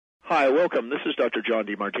Hi, welcome. This is Dr. John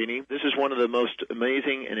DeMartini. This is one of the most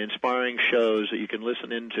amazing and inspiring shows that you can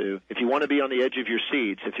listen into. If you want to be on the edge of your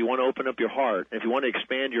seats, if you want to open up your heart, if you want to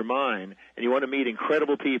expand your mind, and you want to meet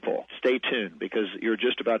incredible people, stay tuned because you're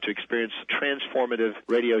just about to experience a transformative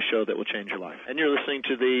radio show that will change your life. And you're listening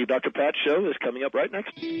to the Dr. Pat Show that's coming up right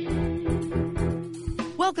next.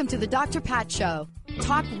 Welcome to the Dr. Pat Show.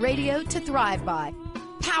 Talk radio to thrive by.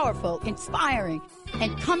 Powerful, inspiring,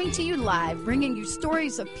 and coming to you live, bringing you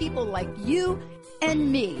stories of people like you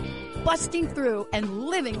and me, busting through and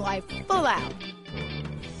living life full out.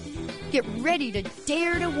 Get ready to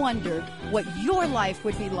dare to wonder what your life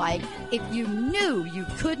would be like if you knew you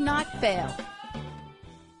could not fail.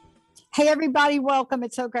 Hey, everybody, welcome.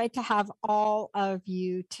 It's so great to have all of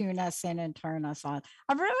you tune us in and turn us on.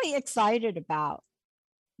 I'm really excited about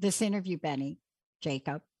this interview, Benny,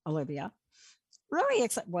 Jacob, Olivia. Really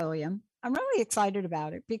excited, William. I'm really excited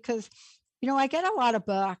about it because, I get a lot of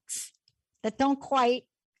books that don't quite,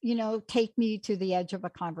 take me to the edge of a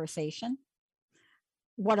conversation.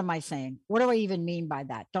 What am I saying? What do I even mean by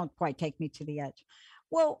that? Don't quite take me to the edge.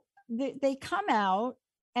 Well, they come out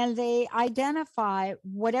and they identify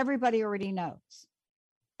what everybody already knows.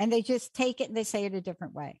 And they just take it and they say it a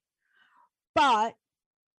different way. But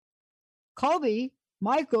Colby,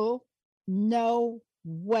 Michael, no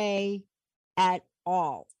way at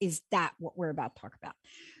all is that what we're about to talk about.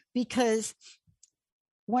 Because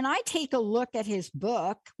when I take a look at his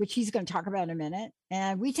book, which he's going to talk about in a minute,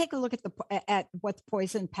 and we take a look at what the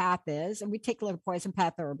poison path is, and we take a look at poison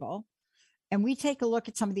path herbal, and we take a look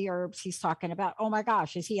at some of the herbs he's talking about. Oh my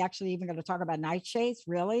gosh, is he actually even going to talk about nightshades?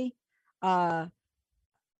 Really? Now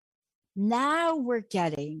we're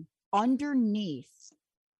getting underneath,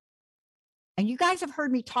 and you guys have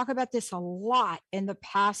heard me talk about this a lot in the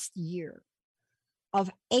past year, of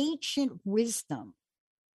ancient wisdom.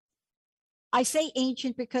 I say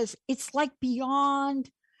ancient because it's like beyond,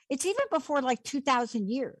 it's even before like 2,000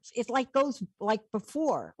 years. It like goes like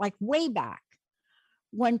before, like way back.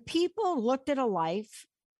 When people looked at a life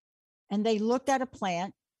and they looked at a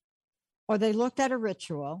plant or they looked at a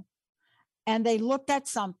ritual and they looked at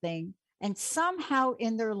something, and somehow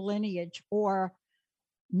in their lineage or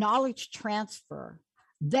knowledge transfer,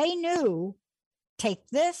 they knew, take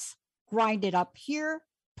this, grind it up here,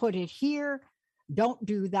 put it here, don't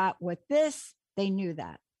do that with this. They knew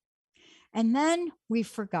that. And then we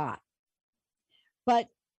forgot. But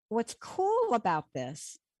what's cool about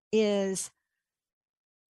this is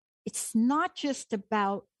it's not just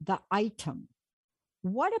about the item.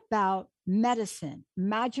 What about medicine,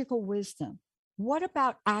 magical wisdom? What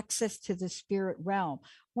about access to the spirit realm?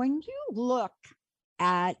 When you look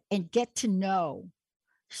at and get to know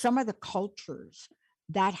some of the cultures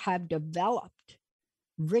that have developed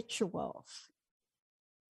rituals,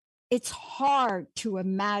 it's hard to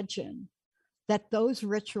imagine that those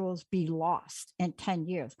rituals be lost in 10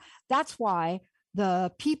 years. That's why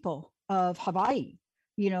the people of Hawaii,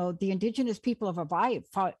 the indigenous people of Hawaii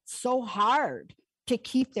fought so hard to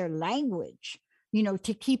keep their language,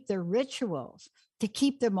 to keep their rituals, to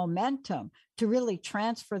keep their momentum, to really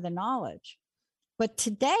transfer the knowledge. But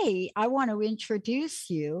today, I want to introduce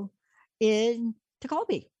you to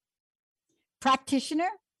Colby, practitioner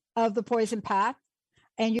of the poison path,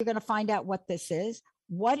 and you're going to find out what this is.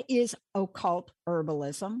 What is occult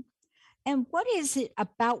herbalism? And what is it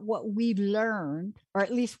about what we've learned, or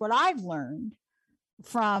at least what I've learned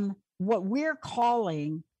from what we're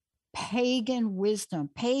calling pagan wisdom,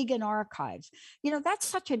 pagan archives? That's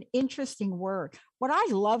such an interesting word. What I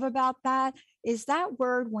love about that is that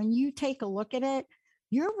word, when you take a look at it,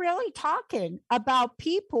 you're really talking about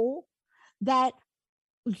people that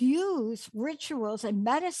use rituals and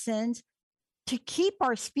medicines to keep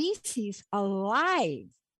our species alive.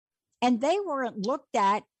 And they weren't looked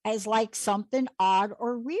at as like something odd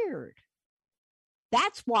or weird.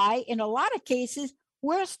 That's why in a lot of cases,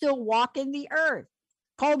 we're still walking the earth.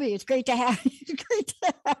 Colby, it's great to have you. It's great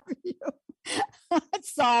to have you.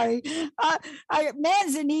 Sorry.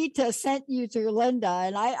 Manzanita sent you to Linda,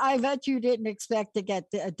 and I bet you didn't expect to get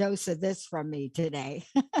a dose of this from me today.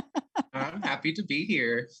 I'm happy to be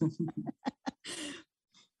here.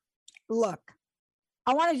 Look,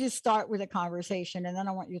 I want to just start with a conversation, and then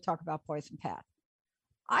I want you to talk about poison path.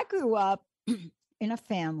 I grew up in a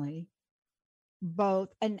family,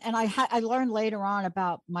 and I learned later on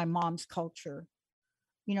about my mom's culture.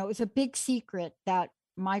 It was a big secret that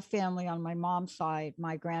my family on my mom's side,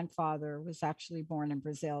 my grandfather was actually born in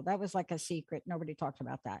Brazil. That was like a secret. Nobody talked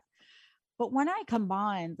about that. But when I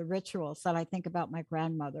combine the rituals that I think about my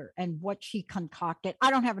grandmother and what she concocted,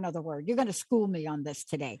 I don't have another word. You're going to school me on this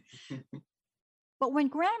today. But when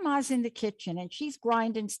grandma's in the kitchen and she's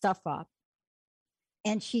grinding stuff up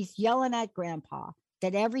and she's yelling at grandpa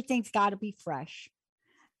that everything's got to be fresh,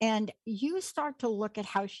 and you start to look at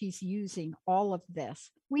how she's using all of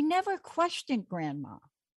this, we never questioned grandma,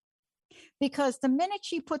 because the minute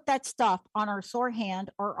she put that stuff on our sore hand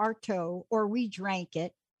or our toe, or we drank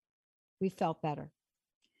it, we felt better.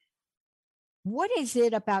 What is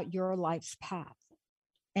it about your life's path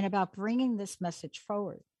and about bringing this message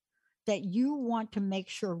forward that you want to make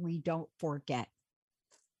sure we don't forget?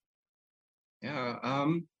 Yeah,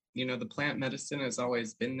 the plant medicine has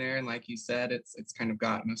always been there, and like you said, it's kind of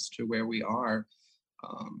gotten us to where we are.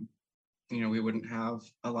 We wouldn't have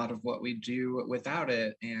a lot of what we do without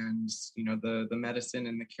it, and the medicine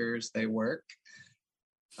and the cures, they work.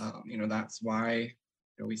 That's why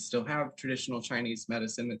we still have traditional Chinese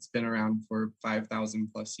medicine that's been around for 5,000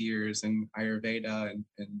 plus years, and Ayurveda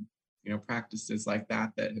and practices like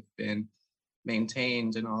that have been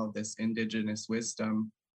maintained, and all of this indigenous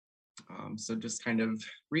wisdom. So just kind of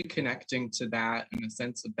reconnecting to that and a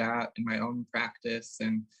sense of that in my own practice,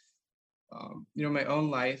 and my own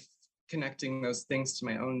life, connecting those things to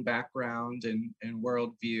my own background and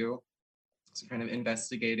worldview. So kind of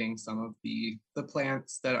investigating some of the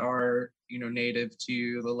plants that are native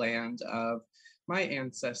to the land of my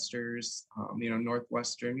ancestors,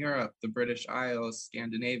 Northwestern Europe, the British Isles,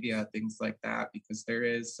 Scandinavia, things like that, because there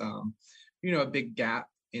is a big gap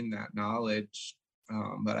in that knowledge.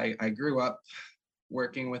 But I grew up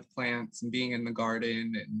working with plants and being in the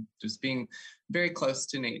garden and just being very close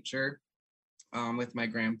to nature with my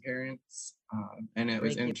grandparents. And it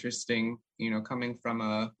was interesting, coming from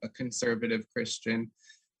a conservative Christian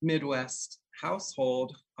Midwest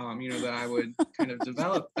household, that I would kind of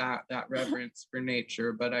develop that reverence for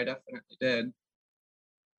nature, but I definitely did.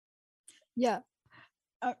 Yeah.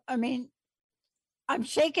 I mean, I'm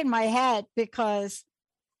shaking my head because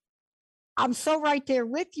I'm so right there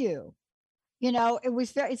with you.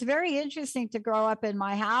 It's very interesting to grow up in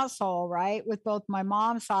my household, right? With both my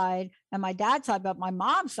mom's side and my dad's side, but my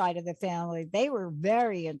mom's side of the family, they were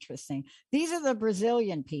very interesting. These are the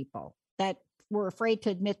Brazilian people that were afraid to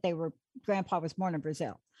admit grandpa was born in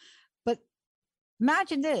Brazil. But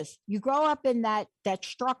imagine this, you grow up in that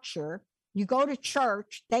structure, you go to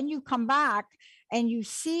church, then you come back and you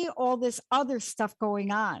see all this other stuff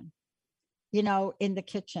going on, in the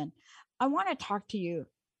kitchen. I want to talk to you.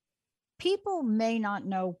 People may not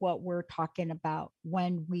know what we're talking about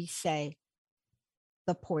when we say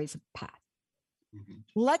the poison path. Mm-hmm.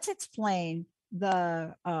 Let's explain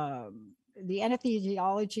the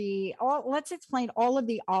anesthesiology. Let's explain all of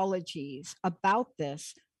the ologies about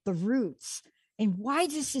this, the roots, and why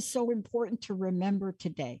this is so important to remember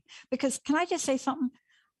today. Because can I just say something?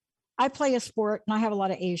 I play a sport and I have a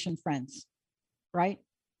lot of Asian friends, right?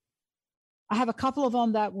 I have a couple of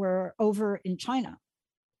them that were over in China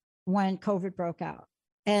when COVID broke out.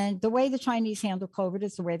 And the way the Chinese handle COVID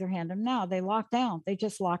is the way they're handling now. They lock down. They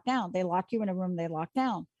just lock down. They lock you in a room, they lock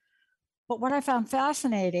down. But what I found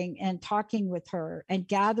fascinating in talking with her and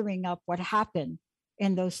gathering up what happened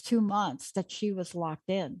in those 2 months that she was locked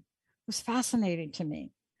in was fascinating to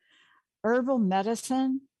me. Herbal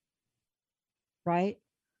medicine, right?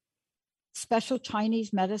 Special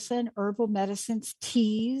Chinese medicine, herbal medicines,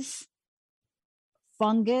 teas,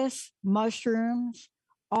 fungus, mushrooms,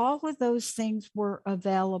 all of those things were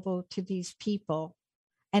available to these people,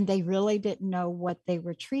 and they really didn't know what they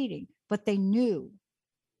were treating, but they knew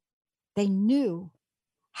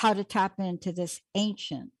how to tap into this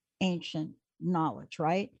ancient knowledge,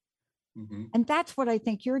 right? Mm-hmm. And that's what I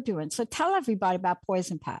think you're doing. So tell everybody about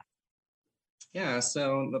Poison Path. Yeah,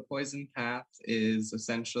 so the Poison Path is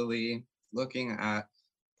essentially looking at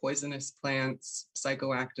poisonous plants,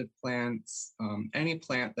 psychoactive plants, any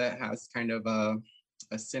plant that has kind of a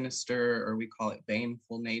sinister, or we call it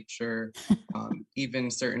baneful nature, even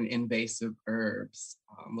certain invasive herbs,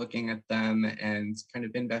 looking at them and kind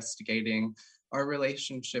of investigating our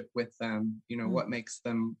relationship with them, what makes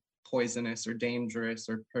them poisonous or dangerous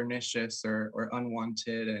or pernicious or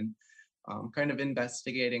unwanted, and kind of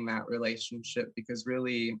investigating that relationship, because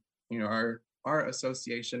really, our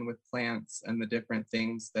association with plants and the different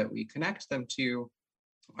things that we connect them to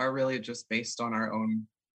are really just based on our own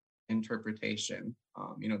interpretation.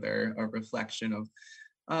 They're a reflection of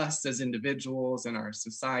us as individuals and our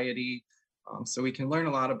society. So we can learn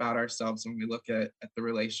a lot about ourselves when we look at the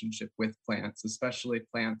relationship with plants, especially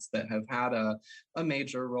plants that have had a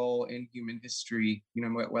major role in human history,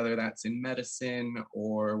 whether that's in medicine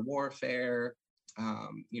or warfare,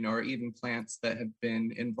 or even plants that have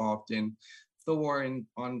been involved in the war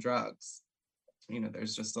on drugs.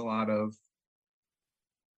 There's just a lot of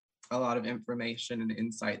a lot of information and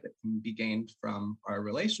insight that can be gained from our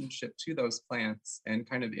relationship to those plants, and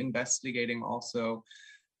kind of investigating also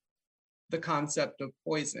the concept of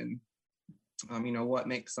poison. What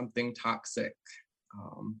makes something toxic?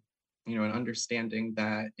 And understanding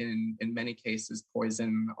that in many cases,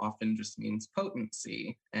 poison often just means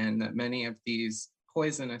potency, and that many of these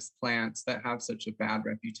poisonous plants that have such a bad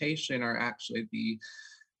reputation are actually the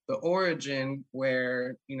origin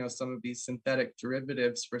where, some of these synthetic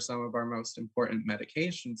derivatives for some of our most important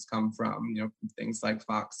medications come from, things like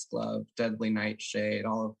foxglove, deadly nightshade,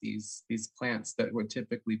 all of these plants that would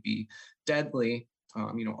typically be deadly,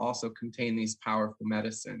 also contain these powerful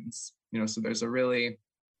medicines. So there's a really,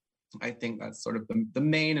 I think that's sort of the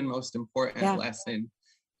main and most important lesson,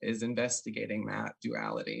 is investigating that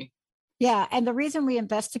duality. Yeah. And the reason we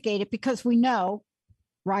investigate it, because we know,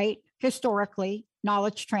 right, historically,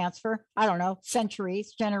 knowledge transfer, I don't know,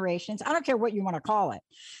 centuries, generations, I don't care what you want to call it.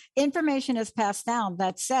 Information is passed down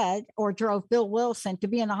that said, or drove Bill Wilson to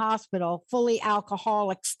be in the hospital, fully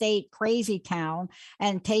alcoholic state, crazy town,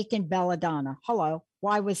 and taken belladonna. Hello.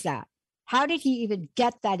 Why was that? How did he even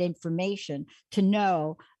get that information to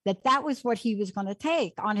know that that was what he was going to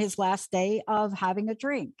take on his last day of having a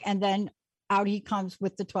drink? And then out he comes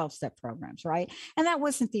with the 12-step programs, right? And that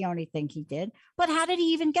wasn't the only thing he did. But how did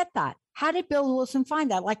he even get that? How did Bill Wilson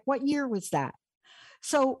find that? Like, what year was that?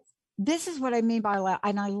 So this is what I mean by,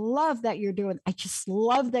 and I love that you're doing, I just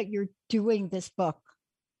love that you're doing this book.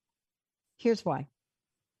 Here's why.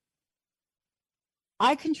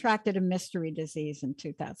 I contracted a mystery disease in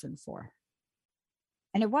 2004.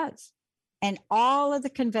 And it was. And all of the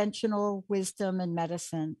conventional wisdom and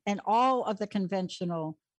medicine and all of the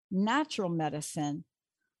conventional natural medicine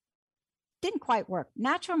didn't quite work.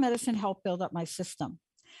 Natural medicine helped build up my system.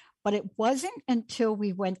 But it wasn't until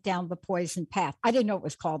we went down the poison path. I didn't know it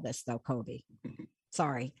was called this, though, Kobe.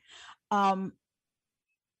 Sorry. In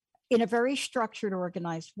a very structured,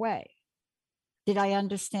 organized way, did I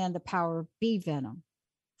understand the power of bee venom,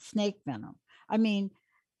 snake venom. I mean,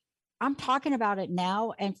 I'm talking about it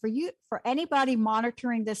now. And for anybody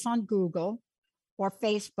monitoring this on Google or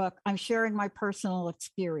Facebook, I'm sharing my personal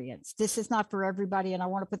experience. This is not for everybody. And I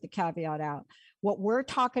want to put the caveat out. What we're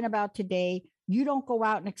talking about today, you don't go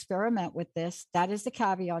out and experiment with this. That is the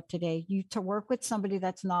caveat today. You to work with somebody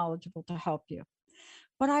that's knowledgeable to help you.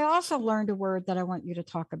 But I also learned a word that I want you to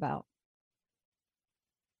talk about.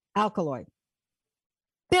 Alkaloid.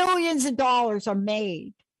 Billions of dollars are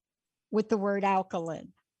made with the word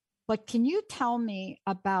alkaline. But can you tell me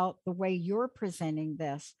about the way you're presenting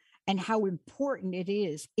this and how important it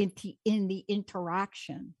is in the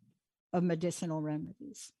interaction of medicinal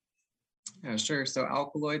remedies? Yeah, sure. So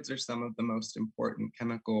alkaloids are some of the most important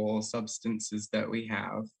chemical substances that we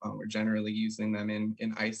have. We're generally using them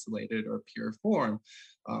in isolated or pure form.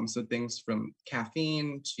 So things from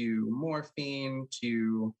caffeine to morphine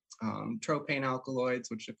to tropane alkaloids,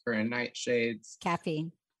 which occur in nightshades.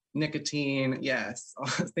 Caffeine. Nicotine, yes,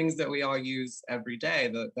 things that we all use every day.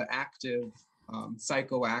 The active,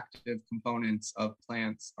 psychoactive components of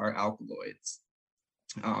plants are alkaloids.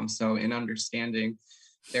 So in understanding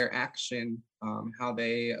their action, how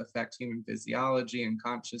they affect human physiology and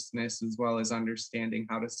consciousness, as well as understanding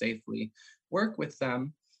how to safely work with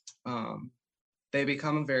them, they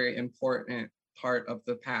become a very important part of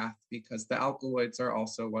the path, because the alkaloids are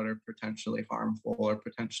also what are potentially harmful or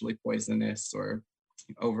potentially poisonous or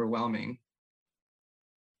overwhelming.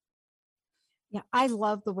 Yeah, I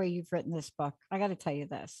love the way you've written this book. I got to tell you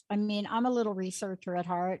this. I mean, I'm a little researcher at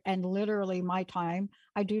heart, and literally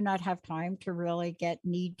I do not have time to really get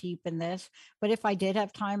knee deep in this. But if I did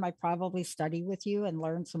have time, I'd probably study with you and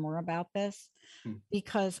learn some more about this,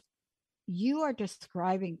 because you are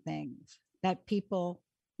describing things that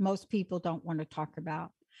most people don't want to talk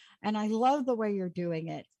about. And I love the way you're doing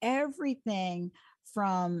it. Everything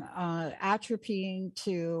from atropine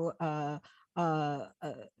to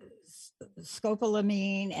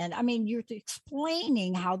scopolamine. And I mean, you're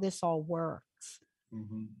explaining how this all works.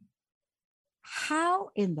 Mm-hmm. How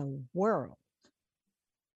in the world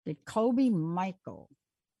did Kobe Michael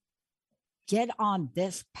get on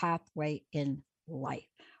this pathway in life?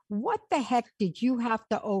 What the heck did you have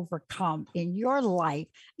to overcome in your life?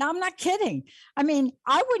 Now, I'm not kidding. I mean,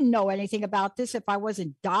 I wouldn't know anything about this if I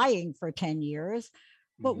wasn't dying for 10 years.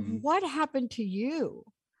 But what happened to you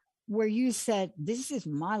where you said, this is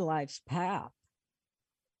my life's path?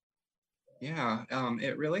 Yeah,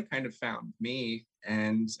 it really kind of found me.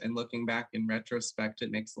 And looking back in retrospect,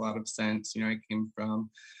 it makes a lot of sense. I came from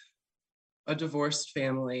a divorced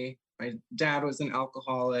family. My dad was an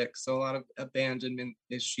alcoholic, so a lot of abandonment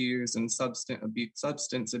issues and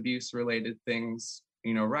substance abuse related things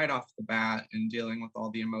right off the bat, and dealing with all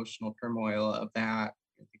the emotional turmoil of that.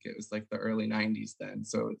 I think it was like the early 90s then.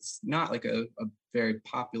 So it's not like a very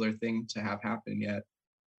popular thing to have happen yet.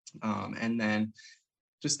 And then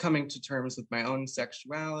just coming to terms with my own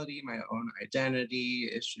sexuality, my own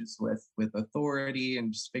identity, issues with authority,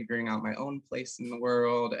 and just figuring out my own place in the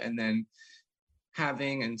world, and then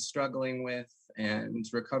having and struggling with and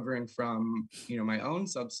recovering from, my own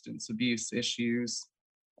substance abuse issues.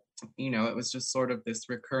 It was just sort of this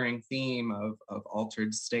recurring theme of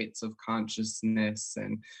altered states of consciousness,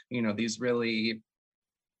 and, these really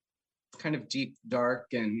kind of deep, dark,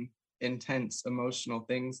 and intense emotional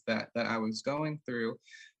things that I was going through.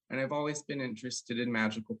 And I've always been interested in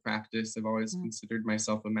magical practice. I've always considered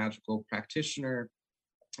myself a magical practitioner,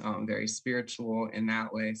 very spiritual in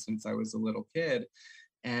that way since I was a little kid.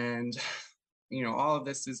 And all of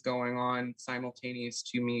this is going on simultaneous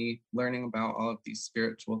to me learning about all of these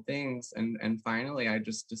spiritual things. And finally, I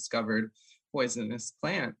just discovered poisonous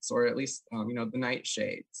plants, or at least, the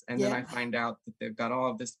nightshades. And then I find out that they've got all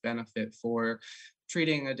of this benefit for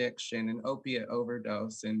treating addiction and opiate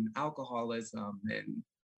overdose and alcoholism, and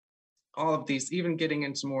all of these, even getting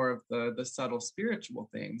into more of the subtle spiritual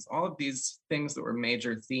things. All of these things that were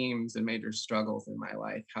major themes and major struggles in my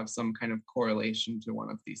life have some kind of correlation to one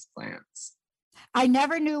of these plants. I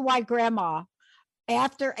never knew why Grandma,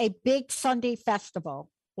 after a big Sunday festival,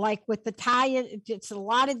 like with Italian, it's a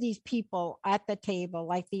lot of these people at the table,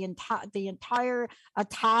 like the entire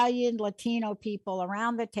Italian Latino people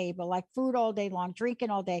around the table, like food all day long, drinking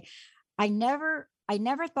all day. I never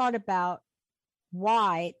thought about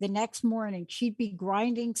why the next morning she'd be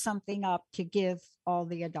grinding something up to give all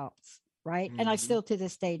the adults, right? And I still to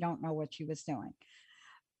this day don't know what she was doing.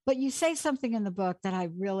 But you say something in the book that I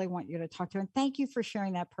really want you to talk to. And thank you for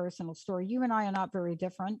sharing that personal story. You and I are not very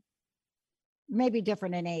different, maybe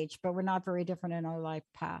different in age, but we're not very different in our life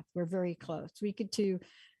path. We're very close. We could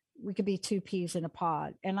be two peas in a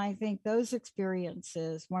pod. And I think those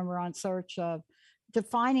experiences, when we're on search of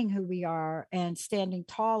defining who we are and standing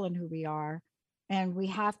tall in who we are, and we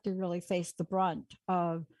have to really face the brunt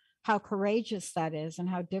of how courageous that is and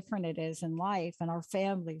how different it is in life and our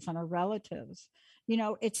families and our relatives.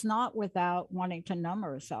 It's not without wanting to numb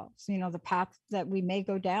ourselves. The path that we may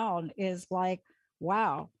go down is like,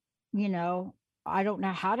 wow, I don't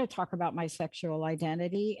know how to talk about my sexual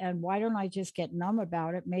identity. And why don't I just get numb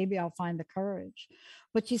about it? Maybe I'll find the courage.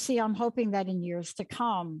 But you see, I'm hoping that in years to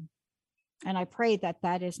come, and I pray that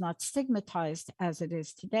that is not stigmatized as it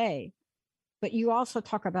is today. But you also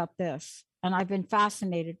talk about this, and I've been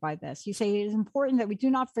fascinated by this. You say it is important that we do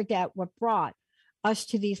not forget what brought us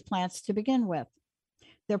to these plants to begin with.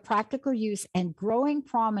 Their practical use and growing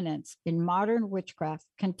prominence in modern witchcraft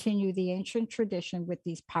continue the ancient tradition with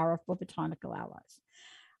these powerful botanical allies.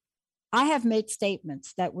 I have made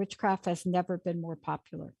statements that witchcraft has never been more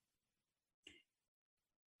popular.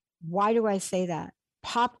 Why do I say that?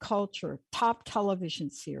 Pop culture, top television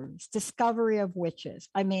series, discovery of witches.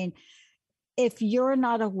 I mean, if you're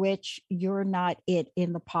not a witch, you're not it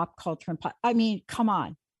in the pop culture. Come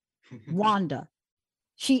on. Wanda,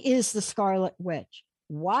 she is the Scarlet Witch.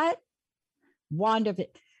 What? Wanda.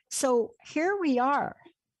 So here we are.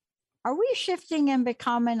 Are we shifting and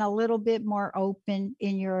becoming a little bit more open,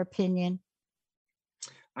 in your opinion?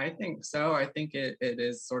 I think so. I think it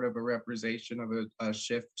is sort of a representation of a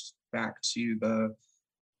shift back to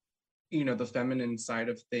the feminine side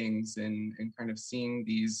of things, and kind of seeing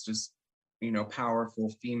these just powerful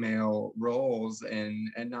female roles, and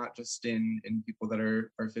not just in people that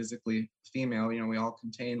are physically female. We all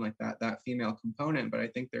contain like that female component, but I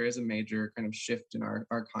think there is a major kind of shift in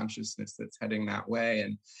our consciousness that's heading that way.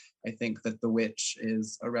 And I think that the witch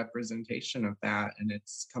is a representation of that, and it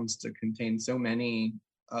comes to contain so many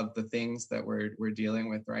of the things that we're dealing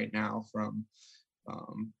with right now, from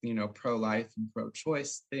pro-life and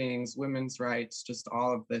pro-choice things, women's rights, just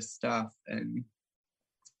all of this stuff, and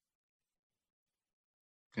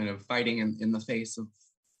kind of fighting in the face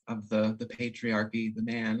of the patriarchy, the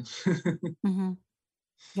man. Mm-hmm.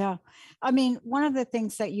 Yeah. I mean, one of the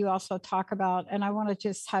things that you also talk about, and I want to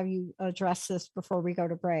just have you address this before we go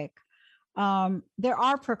to break. There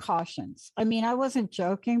are precautions. I mean, I wasn't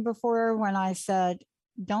joking before when I said,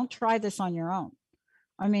 don't try this on your own.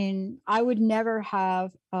 I mean, I would never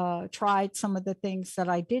have tried some of the things that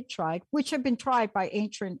I did try, which have been tried by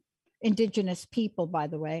ancient indigenous people, by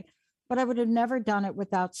the way, but I would have never done it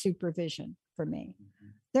without supervision for me.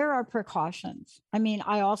 Mm-hmm. There are precautions. I mean,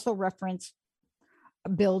 I also reference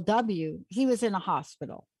Bill W. He was in a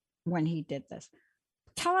hospital when he did this.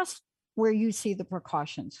 Tell us where you see the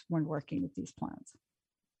precautions when working with these plants.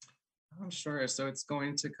 Oh, sure. So it's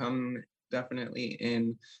going to come definitely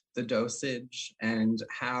in the dosage and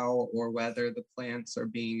how or whether the plants are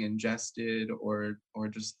being ingested or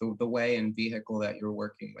just the way and vehicle that you're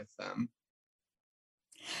working with them.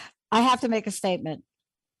 I have to make a statement.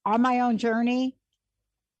 On my own journey,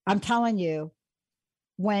 I'm telling you,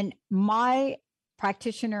 when my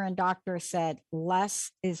practitioner and doctor said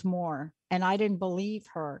less is more, and I didn't believe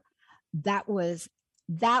her, that was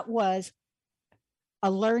a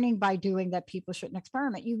learning by doing that people shouldn't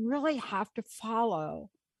experiment. You really have to follow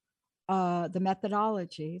the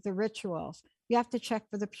methodology, the rituals. You have to check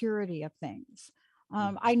for the purity of things.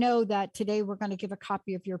 I know that today we're going to give a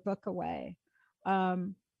copy of your book away. But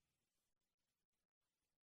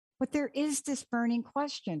there is this burning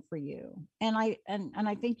question for you. And I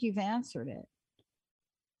think you've answered it.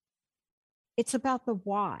 It's about the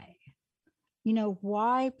why. You know,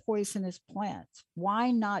 why poisonous plants?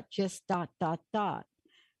 Why not just ... But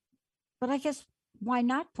I guess, why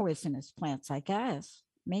not poisonous plants? I guess,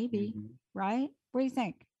 maybe, right? What do you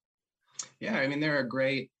think? Yeah, I mean, there are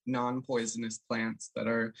great non-poisonous plants that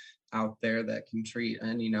are out there that can treat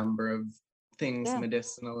any number of things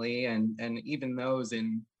medicinally, and even those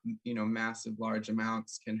in, you know, massive large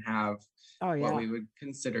amounts can have what we would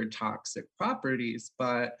consider toxic properties,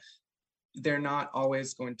 but they're not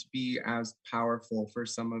always going to be as powerful for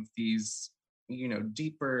some of these, you know,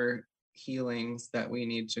 deeper healings that we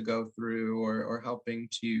need to go through, or helping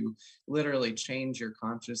to literally change your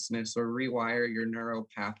consciousness or rewire your neural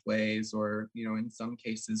pathways, or, you know, in some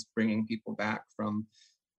cases bringing people back from,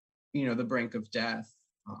 you know, the brink of death,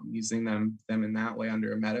 using them in that way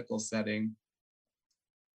under a medical setting.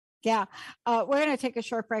 Yeah, we're going to take a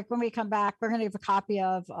short break. When we come back, we're going to give a copy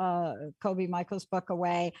of Kobe Michael's book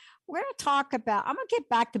away. We're going to talk about, I'm going to get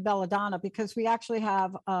back to Belladonna, because we actually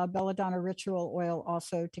have Belladonna ritual oil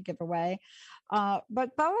also to give away.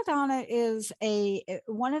 But Belladonna is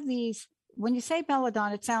one of these, when you say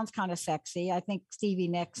Belladonna, it sounds kind of sexy. I think Stevie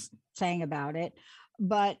Nicks sang about it,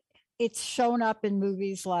 but it's shown up in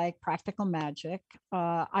movies like Practical Magic.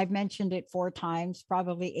 I've mentioned it 4 times,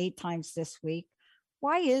 probably 8 times this week.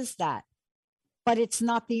 Why is that? But it's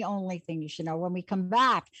not the only thing you should know. When we come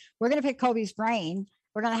back, we're going to pick Kobe's brain.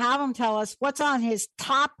 We're going to have him tell us what's on his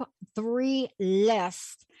top 3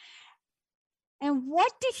 list. And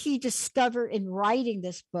what did he discover in writing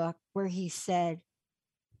this book where he said,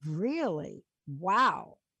 really?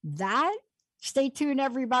 Wow, that? Stay tuned,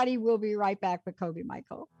 everybody. We'll be right back with Kobe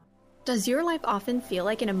Michael. Does your life often feel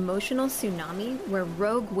like an emotional tsunami where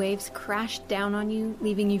rogue waves crash down on you,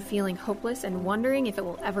 leaving you feeling hopeless and wondering if it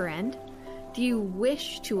will ever end? Do you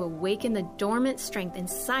wish to awaken the dormant strength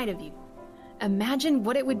inside of you? Imagine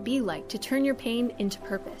what it would be like to turn your pain into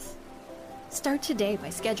purpose. Start today by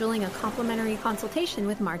scheduling a complimentary consultation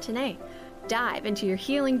with Martinet. Dive into your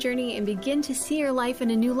healing journey and begin to see your life in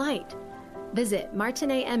a new light. Visit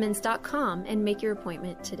martinetemmons.com and make your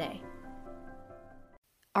appointment today.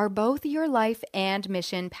 Are both your life and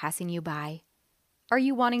mission passing you by? Are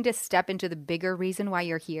you wanting to step into the bigger reason why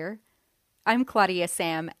you're here? I'm Claudia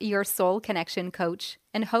Sam, your soul connection coach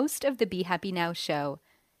and host of the Be Happy Now show.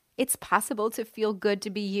 It's possible to feel good to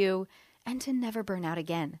be you and to never burn out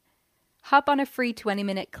again. Hop on a free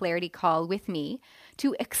 20-minute clarity call with me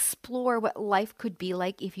to explore what life could be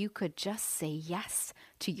like if you could just say yes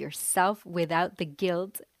to yourself without the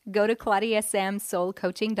guilt. Go to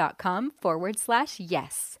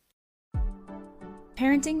claudiasamsoulcoaching.com/yes.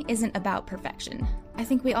 Parenting isn't about perfection. I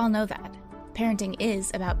think we all know that. Parenting is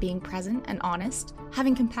about being present and honest,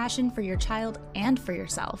 having compassion for your child and for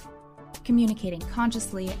yourself, communicating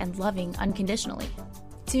consciously and loving unconditionally.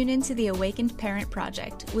 Tune into the Awakened Parent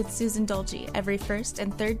Project with Susan Dolce every first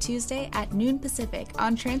and third Tuesday at noon Pacific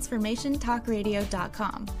on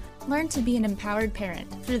TransformationTalkRadio.com. Learn to be an empowered parent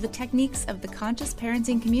through the techniques of the conscious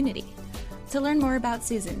parenting community. To learn more about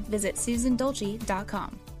Susan, visit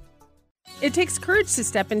SusanDolce.com. It takes courage to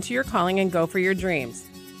step into your calling and go for your dreams.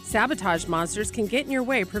 Sabotage monsters can get in your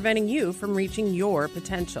way, preventing you from reaching your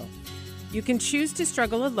potential. You can choose to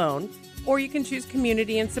struggle alone, or you can choose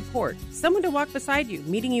community and support, someone to walk beside you,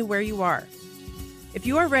 meeting you where you are. If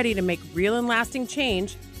you are ready to make real and lasting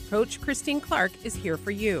change, Coach Christine Clark is here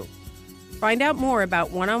for you. Find out more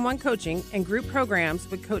about one-on-one coaching and group programs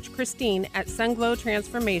with Coach Christine at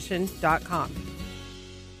sunglowtransformation.com.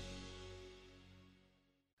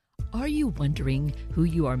 Are you wondering who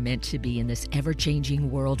you are meant to be in this ever-changing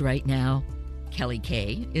world right now? Kelly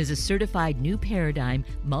Kay is a certified New Paradigm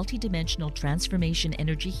multidimensional transformation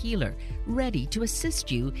energy healer, ready to assist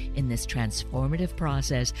you in this transformative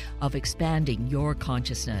process of expanding your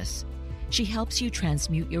consciousness. She helps you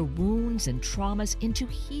transmute your wounds and traumas into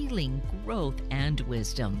healing, growth, and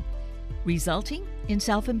wisdom. resulting in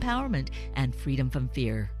self-empowerment and freedom from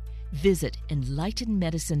fear. Visit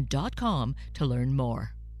enlightenedmedicine.com to learn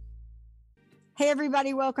more. Hey,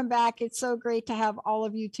 everybody, welcome back. It's so great to have all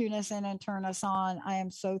of you tune us in and turn us on. I am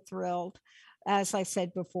so thrilled. As I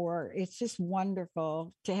said before, it's just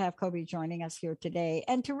wonderful to have Kobe joining us here today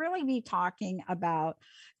and to really be talking about,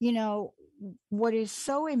 what is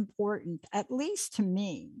so important, at least to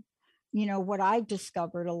me. What I've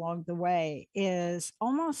discovered along the way is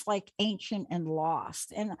almost like ancient and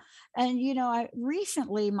lost. And I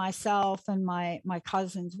recently, myself and my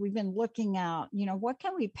cousins, we've been looking at, what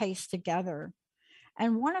can we paste together?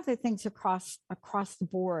 And one of the things across the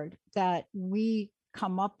board that we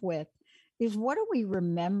come up with is, what do we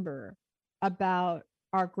remember about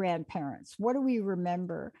our grandparents? What do we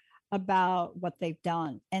remember about what they've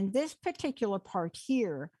done? And this particular part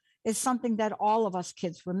here is something that all of us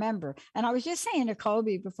kids remember. And I was just saying to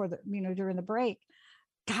Kobe before during the break,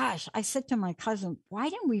 gosh, I said to my cousin, why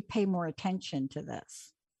didn't we pay more attention to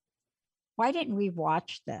this? Why didn't we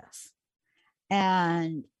watch this?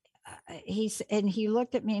 And he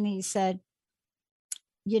looked at me and he said,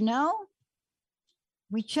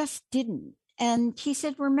 we just didn't. And he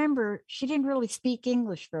said, remember, she didn't really speak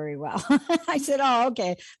English very well. I said, oh,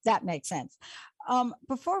 okay, that makes sense.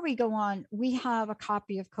 Before we go on, we have a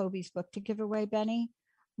copy of Kobe's book to give away, Benny.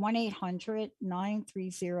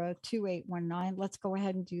 1-800-930-2819. Let's go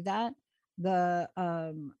ahead and do that. The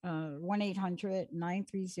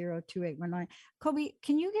 1-800-930-2819. Kobe,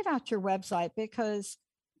 can you give out your website? Because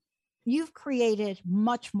you've created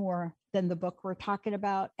much more than the book we're talking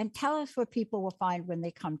about. And tell us what people will find when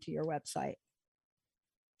they come to your website.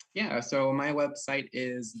 Yeah, so my website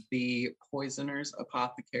is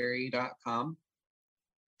thepoisonersapothecary.com.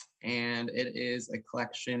 And it is a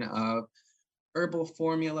collection of herbal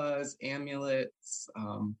formulas, amulets,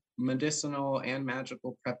 medicinal and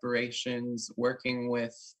magical preparations, working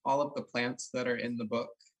with all of the plants that are in the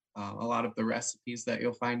book. A lot of the recipes that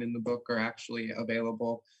you'll find in the book are actually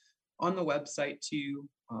available on the website too.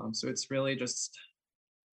 So it's really just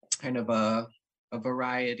kind of a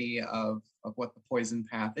variety of what the poison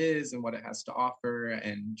path is and what it has to offer,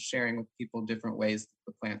 and sharing with people different ways that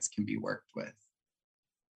the plants can be worked with.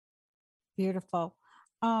 Beautiful.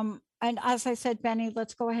 And as I said, Benny,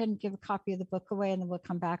 let's go ahead and give a copy of the book away and then we'll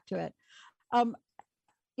come back to it. I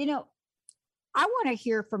want to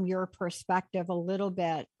hear from your perspective a little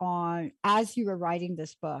bit on, as you were writing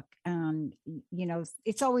this book, and,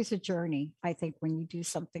 it's always a journey, I think, when you do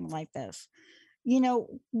something like this.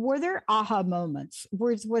 Were there aha moments?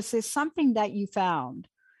 Was this something that you found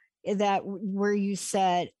where you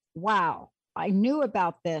said, wow, I knew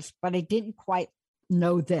about this, but I didn't quite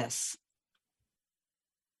know this?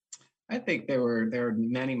 I think there were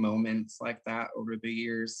many moments like that over the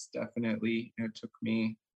years. Definitely, it took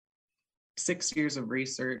me 6 years of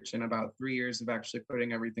research and about 3 years of actually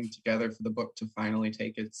putting everything together for the book to finally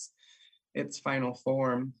take its final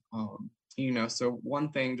form. So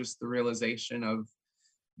one thing, just the realization of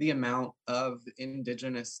the amount of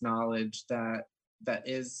indigenous knowledge that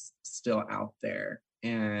is still out there,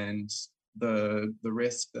 and the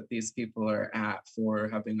risk that these people are at for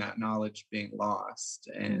having that knowledge being lost,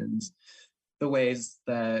 and the ways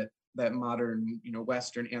that modern,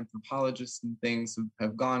 Western anthropologists and things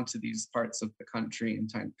have gone to these parts of the country and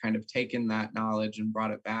kind of taken that knowledge and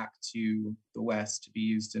brought it back to the West to be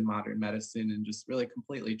used in modern medicine, and just really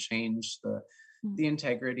completely changed the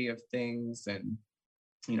integrity of things. And,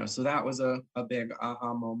 so that was a big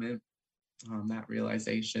aha moment, that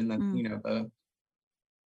realization that, the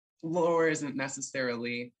lore isn't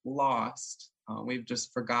necessarily lost. We've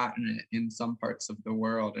just forgotten it in some parts of the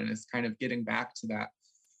world, and it's kind of getting back to that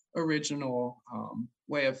original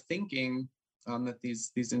way of thinking that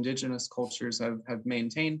these indigenous cultures have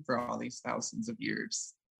maintained for all these thousands of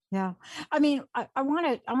years. Yeah, I mean, I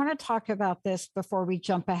want to talk about this before we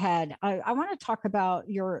jump ahead. I want to talk about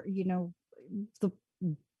your, the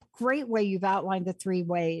great way you've outlined the 3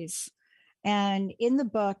 ways. And in the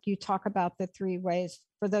book, you talk about the 3 ways.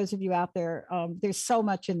 For those of you out there, there's so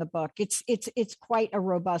much in the book. It's quite a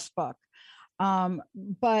robust book.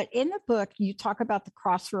 But in the book, you talk about the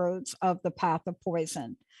crossroads of the path of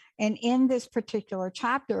poison. And in this particular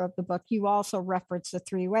chapter of the book, you also reference the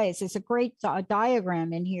 3 ways. There's a great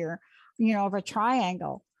diagram in here, of a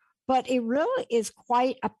triangle, but it really is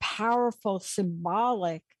quite a powerful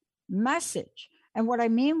symbolic message. And what I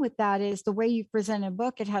mean with that is the way you present a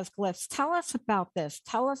book, it has glyphs. Tell us about this.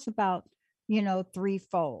 Tell us about,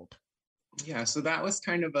 threefold. Yeah, so that was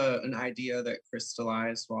kind of an idea that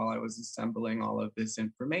crystallized while I was assembling all of this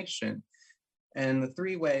information. And the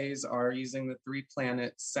three ways are using the three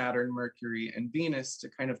planets, Saturn, Mercury, and Venus, to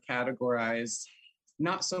kind of categorize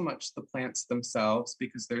not so much the plants themselves,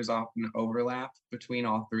 because there's often overlap between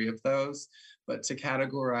all three of those, but to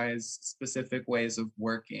categorize specific ways of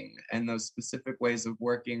working. And those specific ways of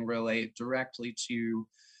working relate directly to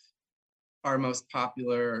our most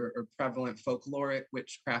popular or prevalent folkloric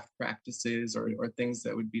witchcraft practices, or things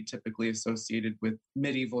that would be typically associated with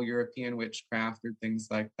medieval European witchcraft or things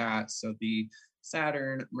like that. So the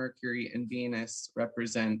Saturn, Mercury, and Venus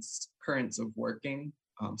represents currents of working.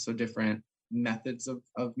 So different methods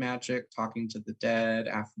of magic, talking to the dead,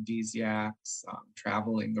 aphrodisiacs,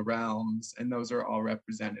 traveling the realms, and those are all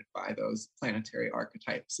represented by those planetary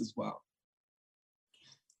archetypes as well.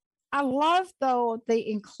 I love, though, the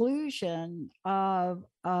inclusion of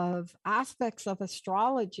aspects of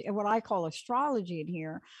astrology, and what I call astrology in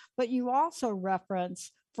here, but you also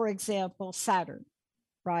reference, for example, Saturn,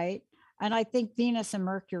 right? And I think Venus and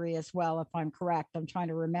Mercury as well, if I'm correct. I'm trying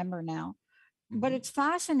to remember now. But it's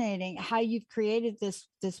fascinating how you've created this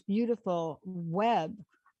beautiful web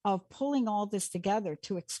of pulling all this together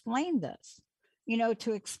to explain this,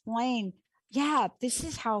 to explain, yeah, this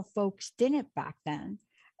is how folks did it back then.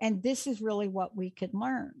 And this is really what we could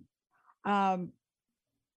learn. I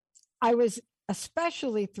was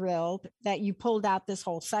especially thrilled that you pulled out this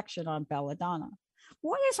whole section on belladonna.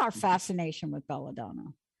 What is our fascination with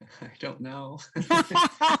belladonna? I don't know. My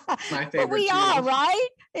favorite. But we are, right?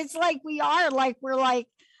 It's like we are, like we're like,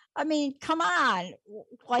 I mean, come on,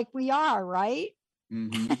 like we are, right?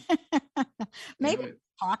 Mm-hmm. Maybe it's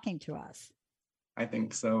talking to us. I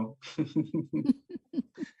think so.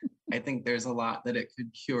 I think there's a lot that it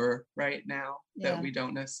could cure right now that we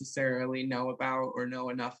don't necessarily know about or know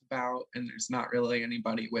enough about. And there's not really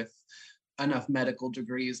anybody with enough medical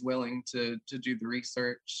degrees willing to do the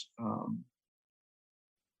research.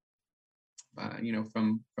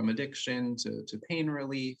 From addiction to pain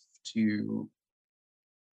relief to,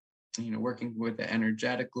 working with it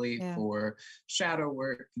energetically for shadow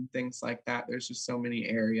work and things like that. There's just so many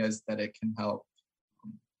areas that it can help.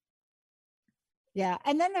 Yeah.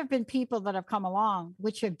 And then there have been people that have come along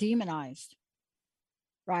which have demonized,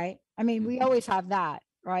 right? I mean, we always have that,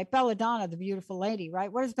 right? Belladonna, the beautiful lady,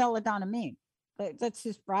 right? What does belladonna mean? That's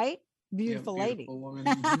just, right? Beautiful lady. Woman.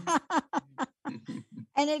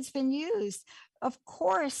 And it's been used. Of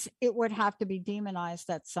course, it would have to be demonized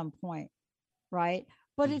at some point, right?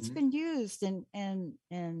 But it's been used in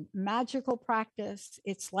magical practice.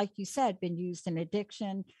 It's, like you said, been used in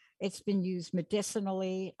addiction. It's been used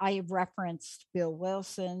medicinally. I have referenced Bill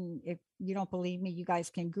Wilson. If you don't believe me, you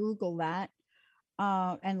guys can Google that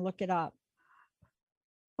and look it up.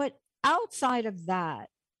 But outside of that,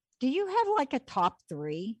 do you have like a top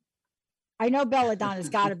three? I know belladonna's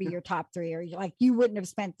got to be your top three, or like you wouldn't have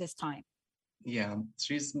spent this time. Yeah,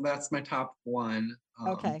 that's my top one.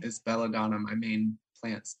 Okay. Is belladonna, my main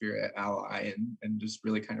plant spirit ally, and just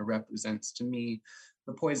really kind of represents to me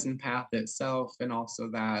the poison path itself, and also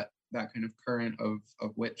that kind of current of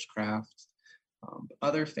witchcraft.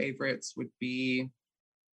 Other favorites would be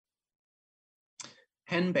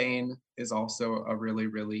henbane is also a really,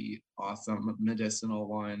 really awesome medicinal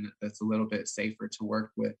one that's a little bit safer to work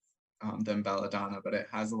with than belladonna, but it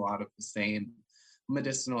has a lot of the same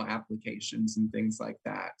medicinal applications and things like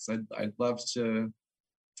that. So I'd love to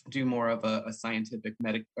do more of a scientific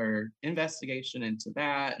investigation into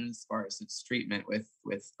that, and as far as its treatment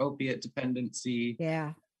with opiate dependency.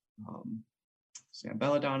 So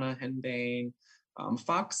belladonna, henbane.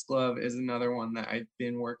 Foxglove is another one that I've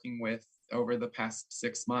been working with over the past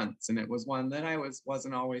 6 months, and it was one that I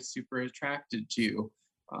wasn't always super attracted to.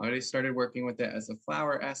 I started working with it as a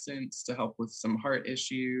flower essence to help with some heart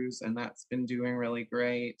issues, and that's been doing really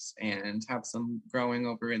great, and have some growing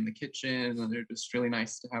over in the kitchen, and they're just really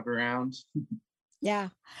nice to have around. Yeah.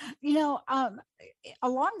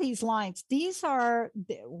 Along these lines,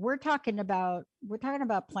 we're talking about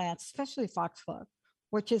plants, especially foxglove,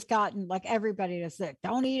 which has gotten like everybody to say,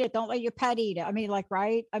 don't eat it, don't let your pet eat it. I mean, like,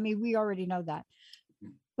 right? I mean, we already know that.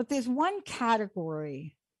 But there's one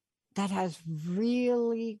category that has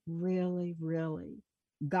really, really, really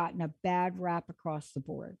gotten a bad rap across the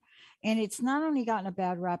board. And it's not only gotten a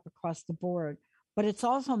bad rap across the board, but it's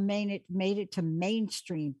also made it to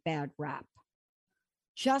mainstream bad rap.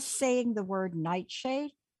 Just saying the word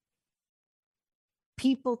nightshade,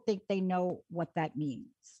 people think they know what that means,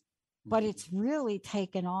 but it's really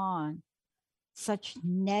taken on such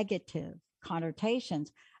negative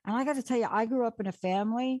connotations. And I got to tell you, I grew up in a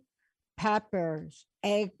family, peppers,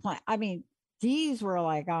 eggplant. I mean, these were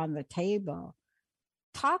like on the table.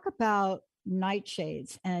 Talk about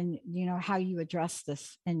nightshades and, how you address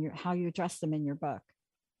this and how you address them in your book.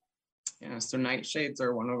 Yeah, so nightshades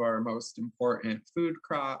are one of our most important food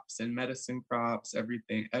crops and medicine crops,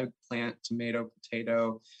 everything, eggplant, tomato,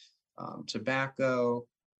 potato, tobacco,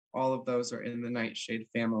 all of those are in the nightshade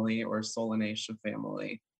family or Solanaceae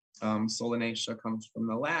family. Solanaceae comes from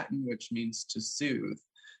the Latin, which means to soothe.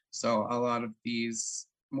 So a lot of these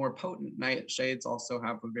more potent nightshades also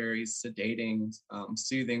have a very sedating,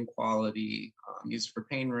 soothing quality, used for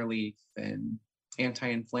pain relief and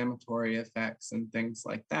anti-inflammatory effects and things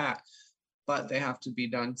like that. But they have to be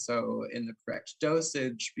done so in the correct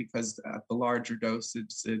dosage, because at the larger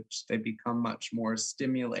dosage, they become much more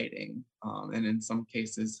stimulating, and in some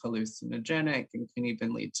cases hallucinogenic, and can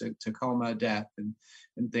even lead to coma, death, and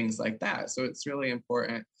things like that. So it's really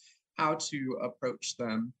important how to approach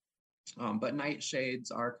them. But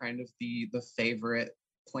nightshades are kind of the favorite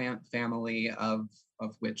plant family of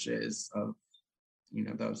witches, of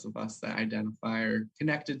those of us that identify are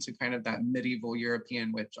connected to kind of that medieval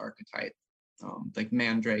European witch archetype. Like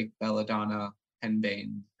Mandrake, Belladonna,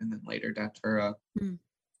 Henbane, and then later Datura.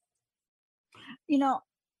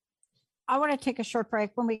 I want to take a short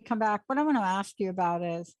break. When we come back, what I want to ask you about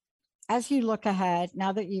is, as you look ahead,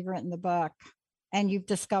 now that you've written the book and you've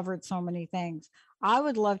discovered so many things, I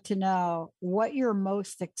would love to know what you're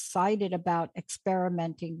most excited about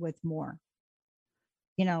experimenting with more.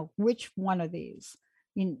 Which one of these?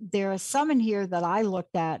 There are some in here that I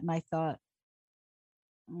looked at and I thought,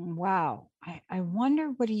 wow, I wonder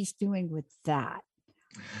what he's doing with that.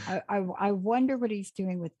 I wonder what he's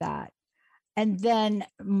doing with that. And then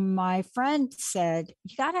my friend said,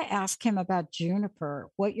 you got to ask him about juniper,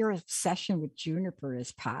 what your obsession with juniper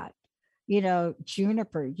is, Pat.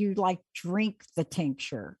 Juniper, you drink the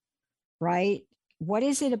tincture, right? What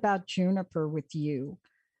is it about juniper with you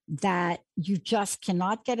that you just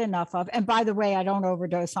cannot get enough of? And by the way, I don't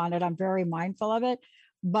overdose on it. I'm very mindful of it.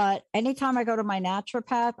 But anytime I go to my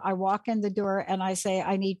naturopath, I walk in the door and I say,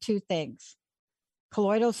 I need two things,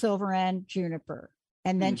 colloidal silver and juniper.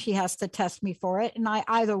 And then she has to test me for it. And I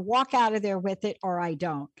either walk out of there with it or I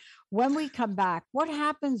don't. When we come back, what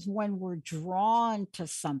happens when we're drawn to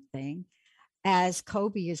something, as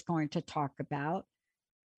Kobe is going to talk about,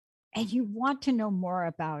 and you want to know more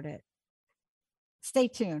about it? Stay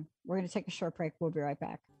tuned. We're going to take a short break. We'll be right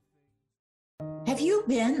back. Have you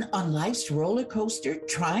been on life's roller coaster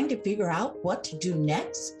trying to figure out what to do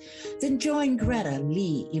next? Then join Greta,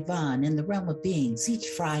 Lee, Yvonne, and the Realm of Beings each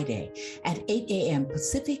Friday at 8 a.m.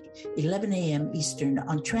 Pacific, 11 a.m. Eastern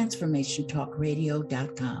on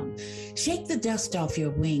TransformationTalkRadio.com. Shake the dust off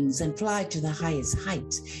your wings and fly to the highest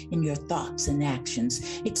heights in your thoughts and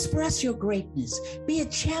actions. Express your greatness. Be a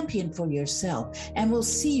champion for yourself, and we'll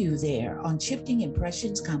see you there on Shifting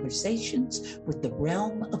Impressions Conversations with the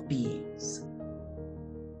Realm of Beings.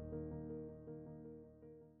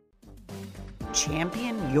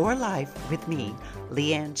 Champion Your Life with me,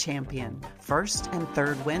 Leanne Champion, first and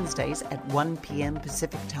third Wednesdays at 1 p.m.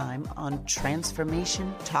 Pacific Time on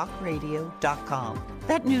TransformationTalkRadio.com.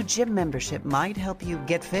 That new gym membership might help you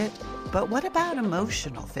get fit, but what about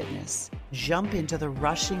emotional fitness? Jump into the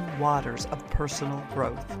rushing waters of personal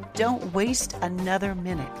growth. Don't waste another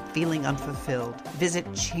minute feeling unfulfilled. Visit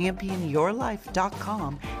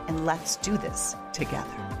ChampionYourLife.com and let's do this together.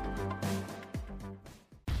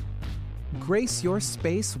 Grace your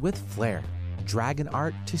space with flair. Dragon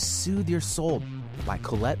art to soothe your soul by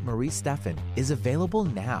Colette Marie Steffen is available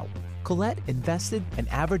now. Colette invested an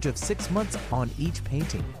average of 6 months on each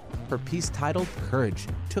painting. Her piece titled Courage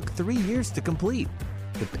took 3 years to complete.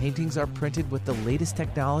 The paintings are printed with the latest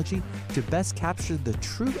technology to best capture the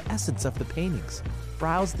true essence of the paintings.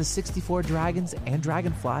 Browse the 64 dragons and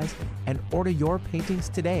dragonflies and order your paintings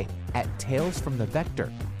today at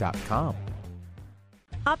talesfromthevector.com.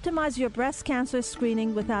 Optimize your breast cancer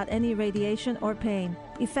screening without any radiation or pain.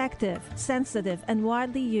 Effective, sensitive, and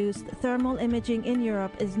widely used thermal imaging in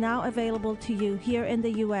Europe is now available to you here in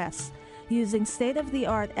the U.S. Using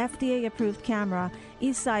state-of-the-art FDA-approved camera,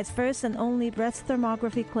 Eastside's first and only breast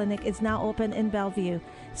thermography clinic is now open in Bellevue.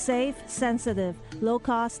 Safe, sensitive, low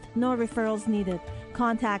cost, no referrals needed.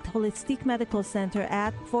 Contact Holistic Medical Center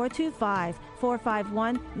at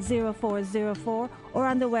 425-451-0404 or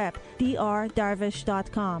on the web,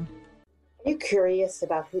 drdarvish.com. Are you curious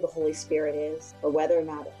about who the Holy Spirit is, or whether or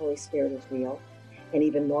not the Holy Spirit is real? And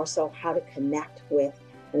even more so, how to connect with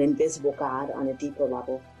an invisible God on a deeper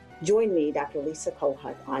level? Join me, Dr. Lisa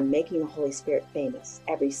Kohut, on Making the Holy Spirit Famous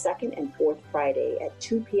every second and fourth Friday at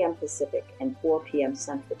 2 p.m. Pacific and 4 p.m.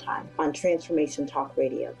 Central Time on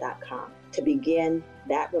TransformationTalkRadio.com to begin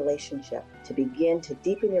that relationship, to begin to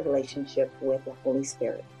deepen your relationship with the Holy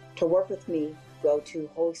Spirit. To work with me, go to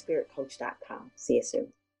holyspiritcoach.com. See you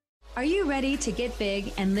soon. Are you ready to get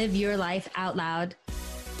big and live your life out loud?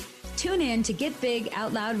 Tune in to Get Big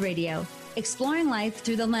Out Loud Radio, exploring life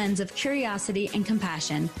through the lens of curiosity and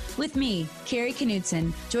compassion, with me, Carrie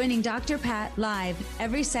Knudsen, joining Dr. Pat live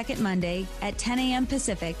every second Monday at 10 a.m.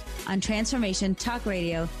 Pacific on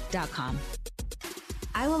TransformationTalkRadio.com.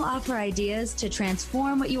 I will offer ideas to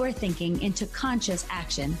transform what you are thinking into conscious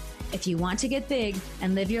action. If you want to get big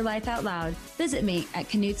and live your life out loud, visit me at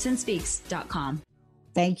KnudsenSpeaks.com.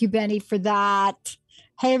 Thank you, Benny, for that.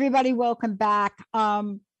 Hey, everybody, welcome back.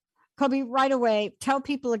 Kobe, right away, tell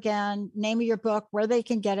people again, name of your book, where they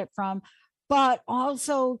can get it from, but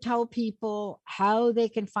also tell people how they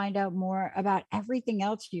can find out more about everything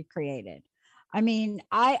else you created. I mean,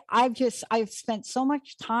 I've spent so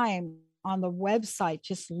much time on the website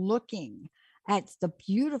just looking at the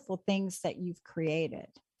beautiful things that you've created,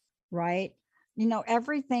 right? You know,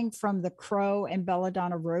 everything from the Crow and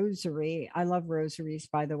Belladonna Rosary. I love rosaries,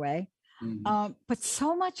 by the way. Mm-hmm. But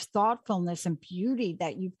so much thoughtfulness and beauty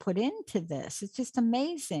that you put into this. It's just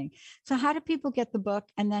amazing. So how do people get the book?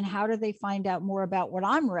 And then how do they find out more about what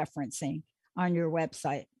I'm referencing on your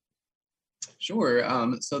website? Sure.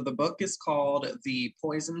 So the book is called The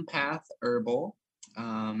Poison Path Herbal.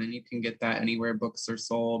 And you can get that anywhere books are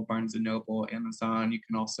sold, Barnes & Noble, Amazon. You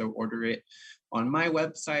can also order it on my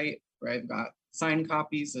website, where I've got signed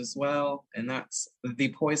copies as well. And that's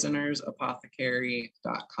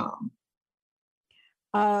thepoisonersapothecary.com.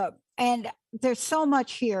 And there's so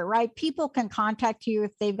much here, right? People can contact you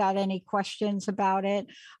if they've got any questions about it.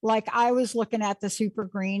 Like I was looking at the super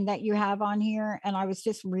green that you have on here, and I was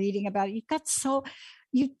just reading about it.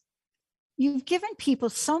 You've given people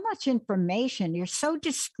so much information. You're so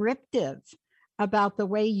descriptive about the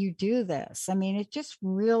way you do this. I mean, it's just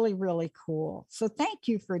really, really cool. So thank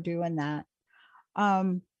you for doing that.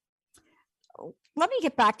 Let me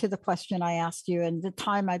get back to the question I asked you and the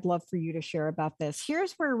time I'd love for you to share about this.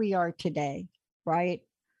 Here's where we are today, right?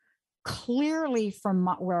 Clearly from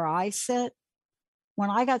where I sit, when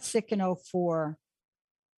I got sick in 2004,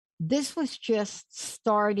 this was just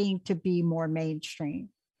starting to be more mainstream.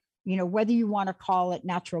 You know, whether you want to call it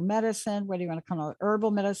natural medicine, whether you want to call it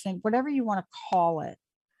herbal medicine, whatever you want to call it,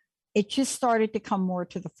 it just started to come more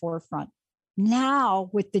to the forefront.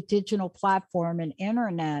 Now, with the digital platform and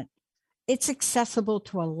internet, it's accessible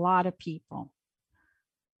to a lot of people.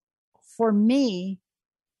 For me,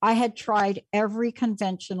 I had tried every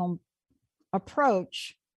conventional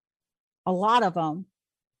approach, a lot of them,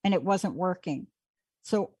 and it wasn't working.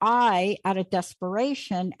 So I, out of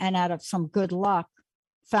desperation and out of some good luck,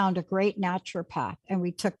 found a great naturopath, and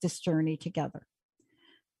we took this journey together.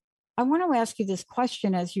 I want to ask you this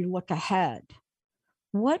question as you look ahead.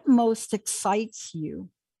 What most excites you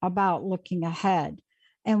about looking ahead?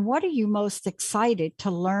 And what are you most excited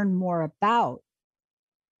to learn more about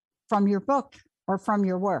from your book or from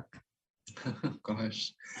your work?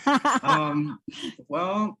 Gosh.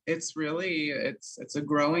 Well, it's a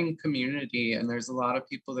growing community, and there's a lot of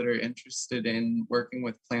people that are interested in working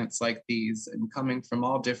with plants like these and coming from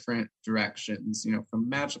all different directions, you know, from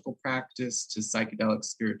magical practice to psychedelic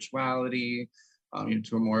spirituality,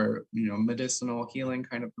 to a more, medicinal healing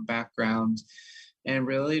kind of a background. And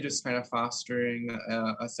really just kind of fostering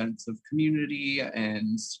a sense of community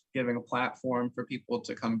and giving a platform for people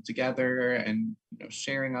to come together and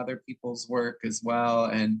sharing other people's work as well,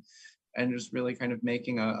 and just really kind of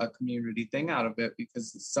making a community thing out of it,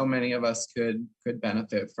 because so many of us could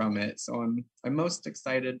benefit from it. So I'm most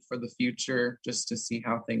excited for the future, just to see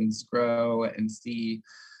how things grow and see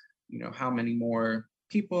how many more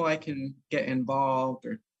people I can get involved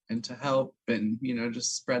and to help and,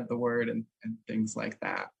 just spread the word and things like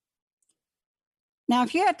that. Now,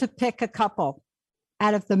 if you had to pick a couple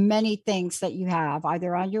out of the many things that you have,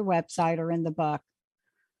 either on your website or in the book,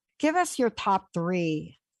 give us your top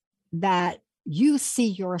 3 that you see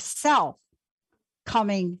yourself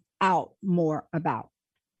coming out more about.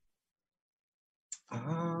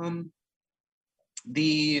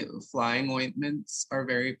 The flying ointments are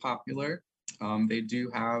very popular. They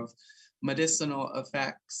do have medicinal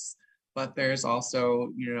effects, but there's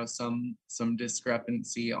also, some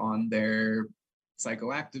discrepancy on their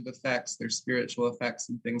psychoactive effects, their spiritual effects,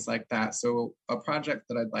 and things like that. So a project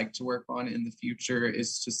that I'd like to work on in the future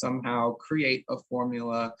is to somehow create a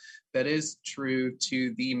formula that is true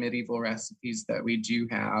to the medieval recipes that we do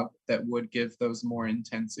have, that would give those more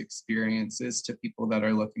intense experiences to people that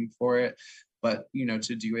are looking for it, but,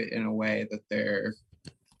 to do it in a way that they're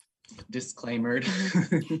disclaimer.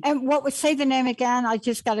 And what would, say the name again? I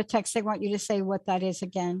just got a text. They want you to say what that is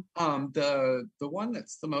again. The one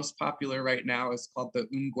that's the most popular right now is called the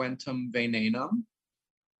Unguentum venenum.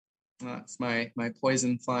 That's my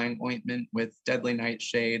poison flying ointment with deadly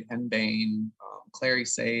nightshade, henbane, clary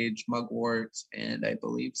sage, mugwort, and I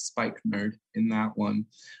believe spikenard in that one.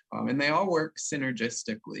 And they all work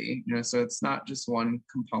synergistically, so it's not just one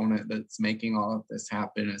component that's making all of this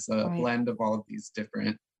happen. It's a blend of all of these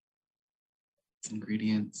different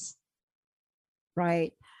ingredients.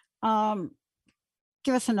 Right.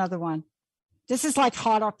 Give us another one. This is like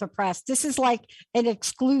hot off the press. This is like an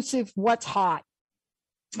exclusive What's Hot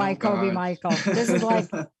by Kobe Michael. This is like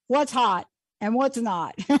what's hot and what's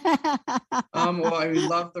not. Well, I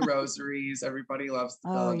love the rosaries. Everybody loves the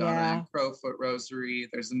belladonna and crowfoot rosary.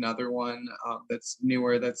 There's another one that's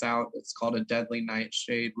newer that's out. It's called a deadly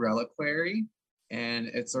nightshade reliquary. And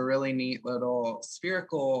it's a really neat little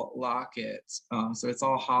spherical locket. So it's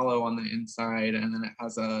all hollow on the inside, and then it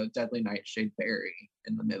has a deadly nightshade berry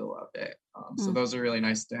in the middle of it. So those are really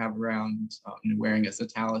nice to have around, wearing as a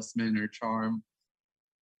talisman or charm.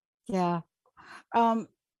 Yeah.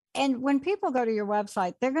 And when people go to your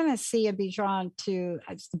website, they're going to see and be drawn to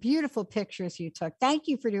the beautiful pictures you took. Thank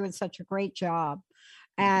you for doing such a great job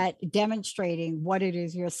at demonstrating what it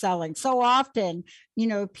is you're selling. So often,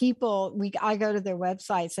 people, I go to their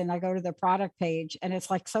websites and I go to their product page and it's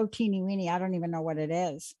like so teeny weeny, I don't even know what it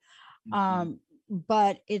is.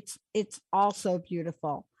 But it's also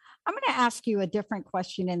beautiful. I'm going to ask you a different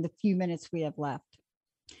question in the few minutes we have left.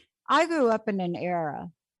 I grew up in an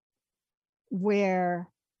era where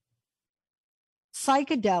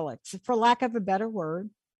psychedelics, for lack of a better word,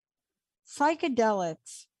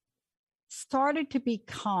 psychedelics started to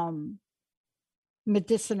become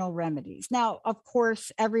medicinal remedies. Now, of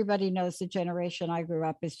course, everybody knows the generation I grew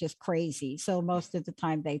up is just crazy. So most of the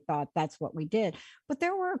time they thought that's what we did. But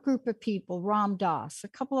there were a group of people, Ram Dass, a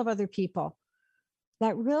couple of other people,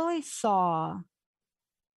 that really saw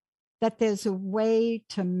that there's a way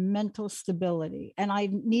to mental stability. And I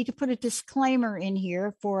need to put a disclaimer in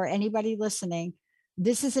here for anybody listening.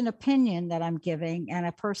 This is an opinion that I'm giving and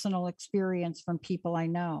a personal experience from people I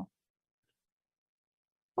know.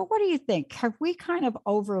 But what do you think? Have we kind of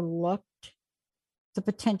overlooked the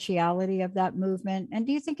potentiality of that movement? And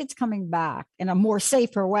do you think it's coming back in a more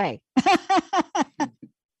safer way?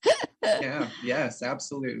 Yes,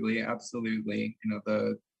 absolutely.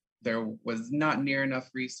 There was not near enough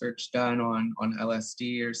research done on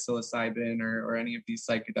LSD or psilocybin or any of these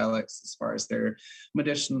psychedelics as far as their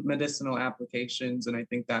medicinal applications. And I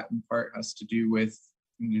think that in part has to do with,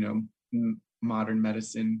 modern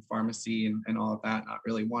medicine, pharmacy, and all of that, not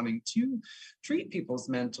really wanting to treat people's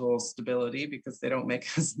mental stability because they don't make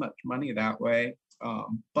as much money that way.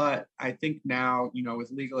 But I think now,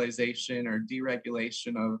 with legalization or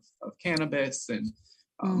deregulation of cannabis and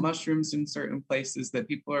mushrooms in certain places, that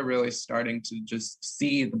people are really starting to just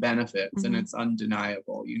see the benefits, and it's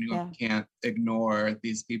undeniable. You can't ignore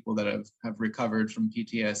these people that have recovered from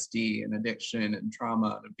PTSD and addiction and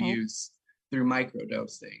trauma and abuse through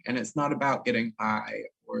microdosing. And it's not about getting high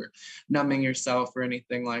or numbing yourself or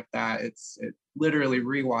anything like that. It literally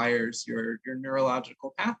rewires your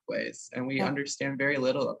neurological pathways, and we understand very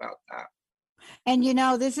little about that. And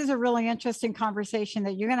this is a really interesting conversation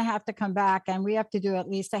that you're going to have to come back, and we have to do at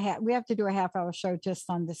least we have to do a half-hour show just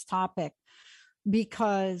on this topic,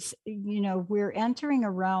 because we're entering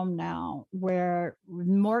a realm now where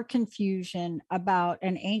more confusion about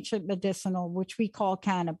an ancient medicinal, which we call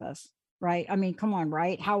cannabis, right? I mean, come on,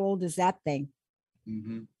 right? How old is that thing?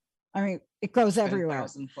 I mean, it goes everywhere.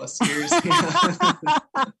 10,000+ years.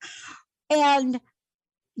 And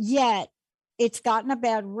yet it's gotten a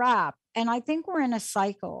bad rap. And I think we're in a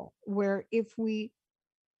cycle where if we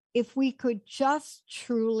could just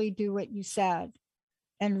truly do what you said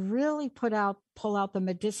and really pull out the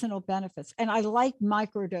medicinal benefits. And I like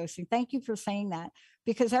microdosing. Thank you for saying that,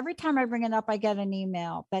 because every time I bring it up, I get an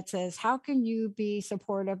email that says, how can you be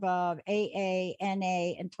supportive of AA,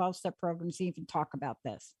 NA, and 12-step programs to even talk about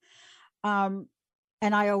this? And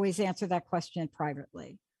I always answer that question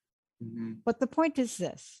privately. But the point is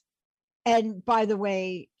this, and by the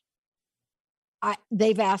way,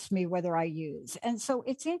 they've asked me whether I use. And so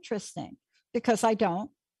it's interesting because I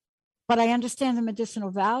don't, but I understand the medicinal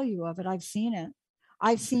value of it. I've seen it.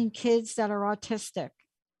 I've seen kids that are autistic.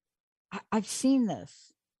 I've seen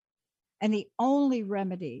this. And the only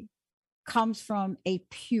remedy comes from a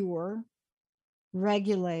pure,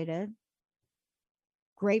 regulated,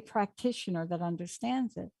 great practitioner that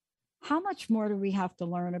understands it. How much more do we have to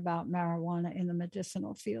learn about marijuana in the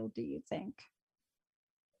medicinal field, do you think?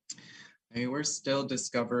 I mean, we're still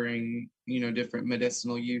discovering, different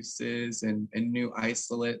medicinal uses and new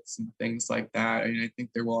isolates and things like that. And I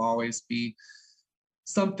think there will always be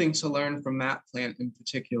something to learn from that plant in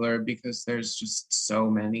particular, because there's just so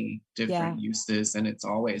many different uses, and it's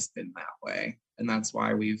always been that way. And that's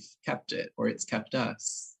why we've kept it, or it's kept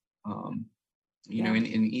us. In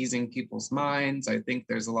easing people's minds. I think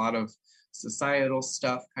there's a lot of societal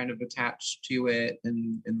stuff kind of attached to it,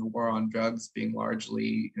 and in the war on drugs being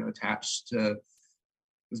largely, attached to, it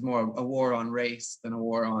was more a war on race than a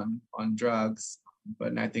war on drugs.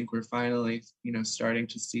 But I think we're finally, starting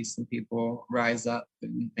to see some people rise up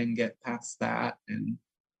and get past that, and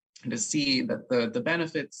to see that the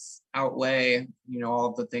benefits outweigh, all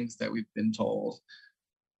of the things that we've been told.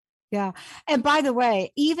 Yeah. And by the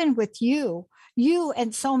way, even with you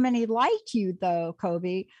and so many like you, though,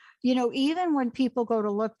 Kobe, even when people go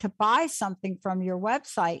to look to buy something from your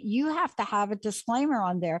website, you have to have a disclaimer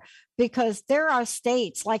on there, because there are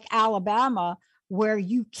states like Alabama where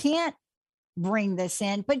you can't bring this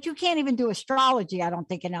in, but you can't even do astrology, I don't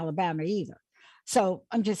think, in Alabama either. So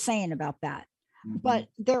I'm just saying about that. Mm-hmm. But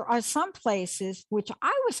there are some places which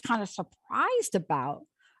I was kind of surprised about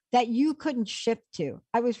that you couldn't ship to.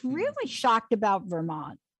 I was really shocked about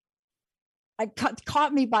Vermont. It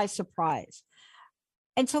caught me by surprise.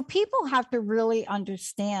 And so people have to really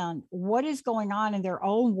understand what is going on in their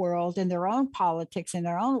own world, in their own politics, in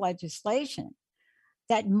their own legislation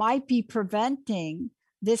that might be preventing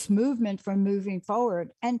this movement from moving forward.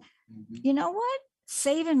 And you know what?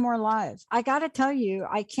 Saving more lives. I got to tell you,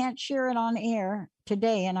 I can't share it on air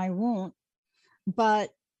today, and I won't, but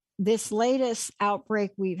this latest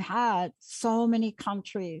outbreak we've had, so many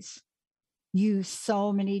countries use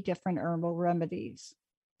so many different herbal remedies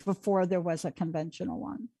before there was a conventional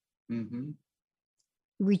one. Mm-hmm.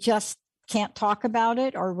 We just can't talk about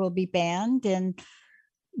it, or we'll be banned. And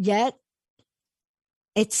yet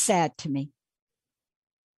it's sad to me.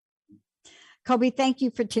 Kobe, thank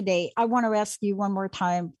you for today. I want to ask you one more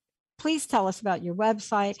time, please tell us about your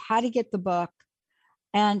website, how to get the book.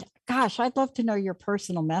 And gosh, I'd love to know your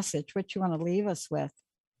personal message, what you want to leave us with.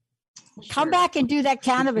 Sure. Come back and do that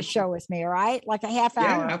cannabis show with me, all right? Like a half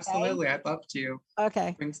hour. Yeah, absolutely. Okay? I'd love to.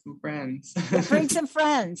 Okay. Bring some friends. Bring some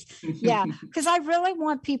friends. Yeah, because I really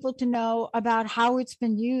want people to know about how it's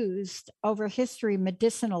been used over history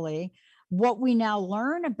medicinally, what we now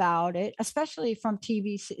learn about it, especially from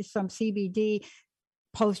CBD,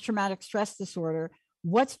 post-traumatic stress disorder,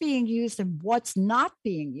 what's being used and what's not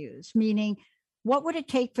being used, meaning what would it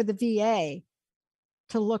take for the VA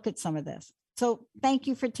to look at some of this? So thank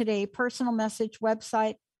you for today. Personal message,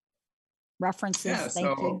 website, references. Yeah,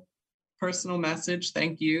 thank you. Personal message.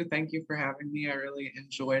 Thank you. Thank you for having me. I really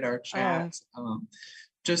enjoyed our chat.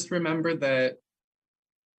 Just remember that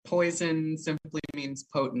poison simply means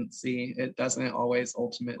potency. It doesn't always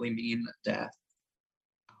ultimately mean death.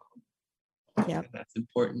 Yeah, that's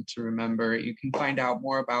important to remember. You can find out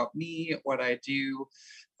more about me, what I do,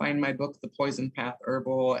 find my book, The Poison Path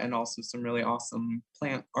Herbal, and also some really awesome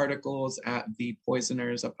plant articles at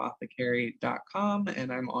thepoisonersapothecary.com.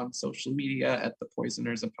 And I'm on social media at The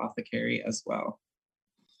Poisoner's Apothecary as well.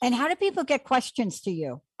 And how do people get questions to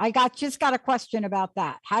you? I just got a question about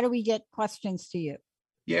that. How do we get questions to you?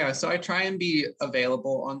 Yeah, so I try and be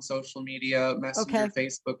available on social media, Messenger,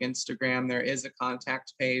 Facebook, Instagram. There is a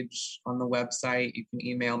contact page on the website. You can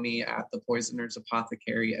email me at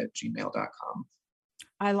thepoisonersapothecary@gmail.com.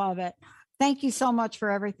 I love it. Thank you so much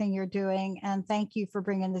for everything you're doing. And thank you for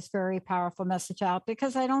bringing this very powerful message out,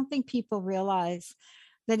 because I don't think people realize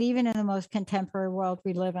that even in the most contemporary world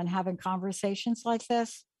we live in, having conversations like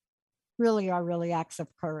this really are acts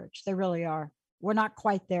of courage. They really are. We're not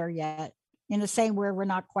quite there yet. In the same way, we're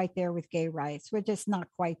not quite there with gay rights. We're just not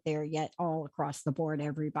quite there yet all across the board,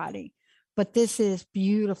 everybody. But this is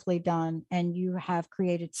beautifully done. And you have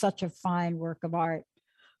created such a fine work of art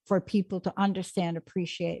for people to understand,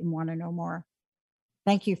 appreciate, and want to know more.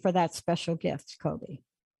 Thank you for that special gift, Kobe.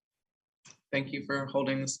 Thank you for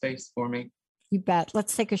holding the space for me. You bet.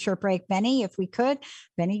 Let's take a short break. Benny, if we could.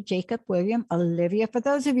 Benny, Jacob, William, Olivia. For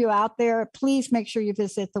those of you out there, please make sure you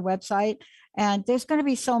visit the website. And there's going to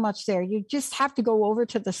be so much there. You just have to go over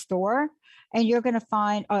to the store, and you're going to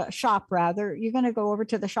find a shop, rather. You're going to go over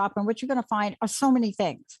to the shop, and what you're going to find are so many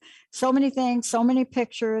things, so many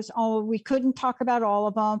pictures. Oh, we couldn't talk about all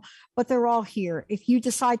of them, but they're all here. If you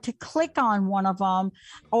decide to click on one of them,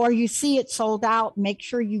 or you see it sold out, make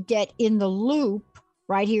sure you get in the loop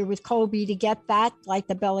right here with Kobe to get that, like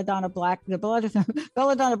the Belladonna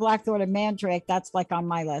Belladonna Blackthorn and Mandrake. That's like on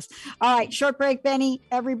my list. All right, short break, Benny.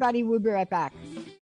 Everybody, we'll be right back.